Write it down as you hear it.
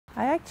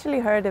I actually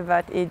heard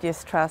about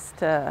Aegis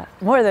Trust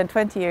more than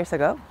 20 years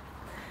ago.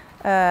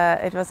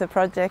 It was a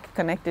project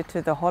connected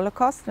to the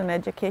Holocaust and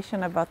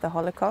education about the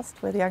Holocaust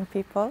with young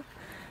people.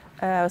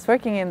 I was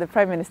working in the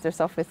Prime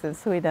Minister's office in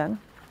Sweden.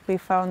 We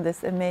found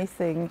this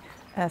amazing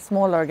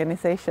small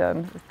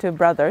organization, two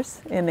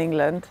brothers in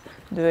England,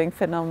 doing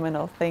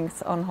phenomenal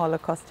things on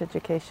Holocaust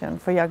education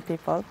for young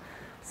people.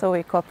 So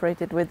we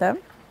cooperated with them.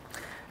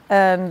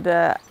 And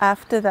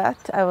after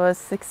that, I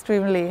was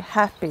extremely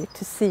happy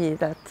to see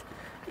that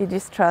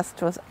Aegis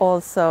Trust was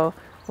also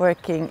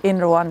working in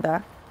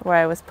Rwanda, where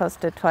I was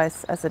posted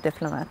twice as a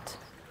diplomat.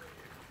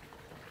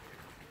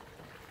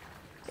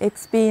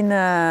 It's been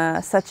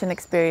such an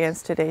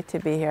experience today to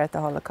be here at the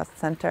Holocaust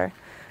Centre.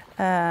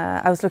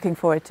 I was looking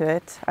forward to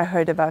it. I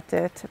heard about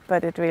it,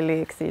 but it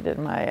really exceeded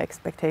my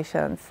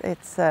expectations.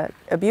 It's a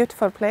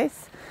beautiful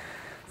place.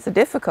 It's a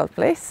difficult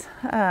place.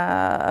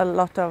 A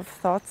lot of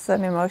thoughts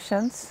and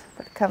emotions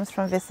that comes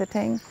from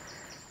visiting.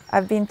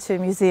 I've been to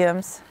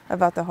museums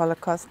about the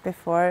Holocaust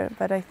before,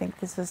 but I think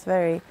this was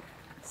very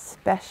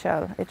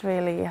special. It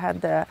really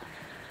had the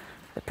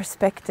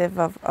perspective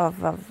of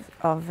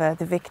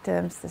the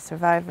victims, the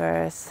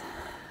survivors,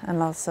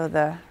 and also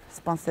the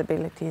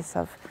responsibilities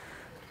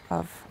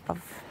of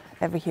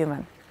every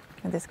human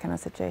in this kind of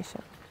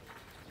situation.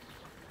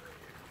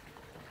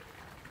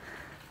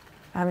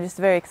 I'm just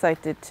very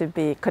excited to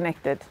be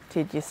connected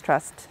to Aegis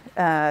Trust,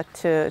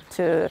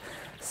 to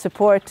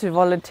support, to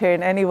volunteer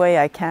in any way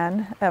I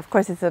can. Of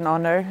course, it's an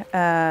honor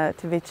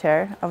to be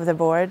chair of the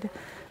board.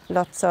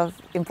 Lots of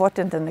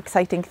important and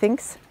exciting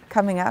things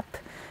coming up.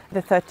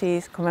 The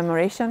 30th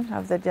commemoration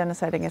of the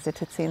genocide against the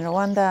Tutsi in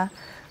Rwanda.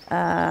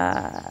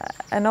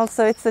 And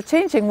also it's a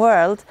changing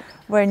world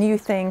where new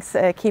things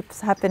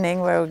keeps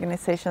happening, where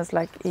organizations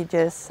like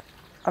Aegis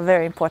are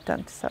very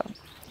important. So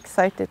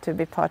excited to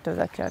be part of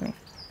that journey.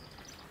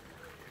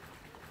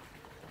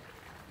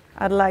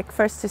 I'd like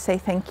first to say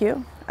thank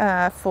you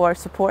for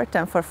support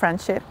and for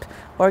friendship.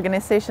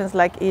 Organizations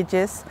like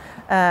Aegis,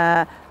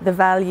 the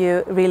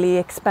value really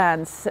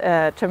expands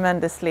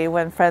tremendously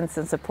when friends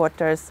and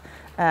supporters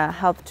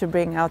help to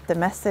bring out the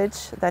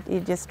message that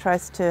Aegis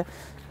tries to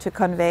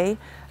convey.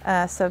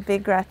 So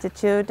big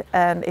gratitude,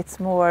 and it's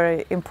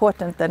more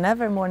important than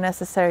ever, more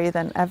necessary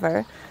than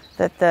ever,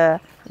 that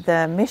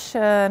the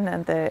mission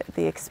and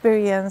the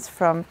experience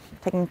from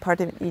taking part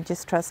in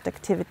Aegis Trust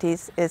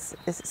activities is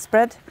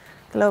spread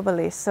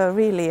globally. So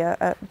really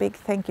a big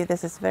thank you.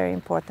 This is very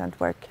important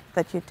work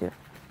that you do.